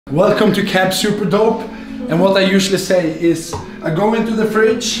Welcome to Camp Superdope, and what I usually say is I go into the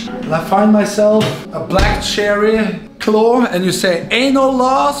fridge and I find myself a black cherry claw, and you say ain't no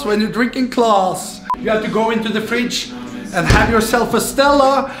loss when you're drinking claws. You have to go into the fridge and have yourself a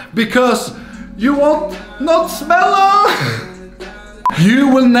Stella because you won't not smell her. You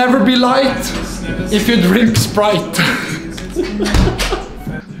will never be light if you drink Sprite.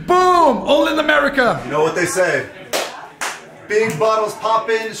 Boom! Only in America. You know what they say. Big bottles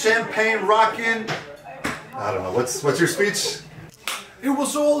popping, champagne rocking. I don't know, what's your speech? It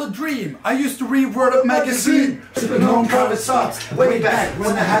was all a dream. I used to read Word Up magazine, sipping on private socks. Way back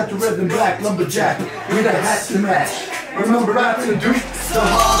when I had the red and black lumberjack with a hat to match. Remember that to do so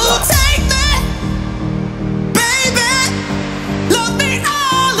hard. Take me, baby, love me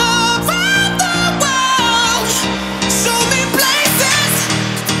all around the world. Show me places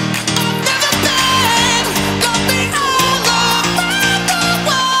I've never been. Love me all around the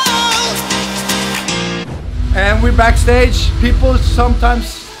world. And we're backstage. People sometimes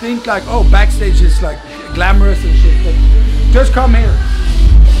think like, oh, backstage is like glamorous and shit, but just come here.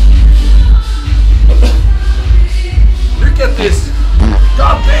 Look at this.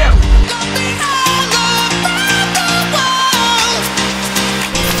 God damn. Love me all around the world.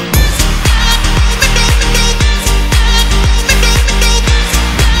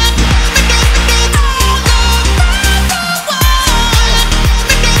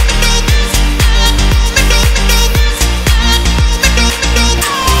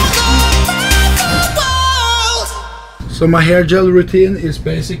 So my hair gel routine is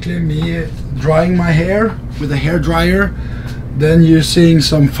basically me drying my hair with a hair dryer, then using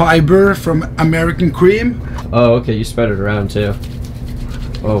some fiber from American Cream. Oh, okay, you spread it around too.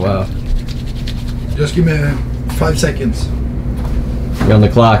 Oh, wow. Just give me 5 seconds. You're on the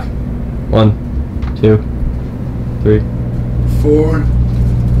clock. 1, 2, 3. 4,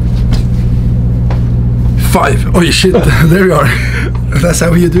 5. Oh shit, there you are. That's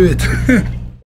how you do it.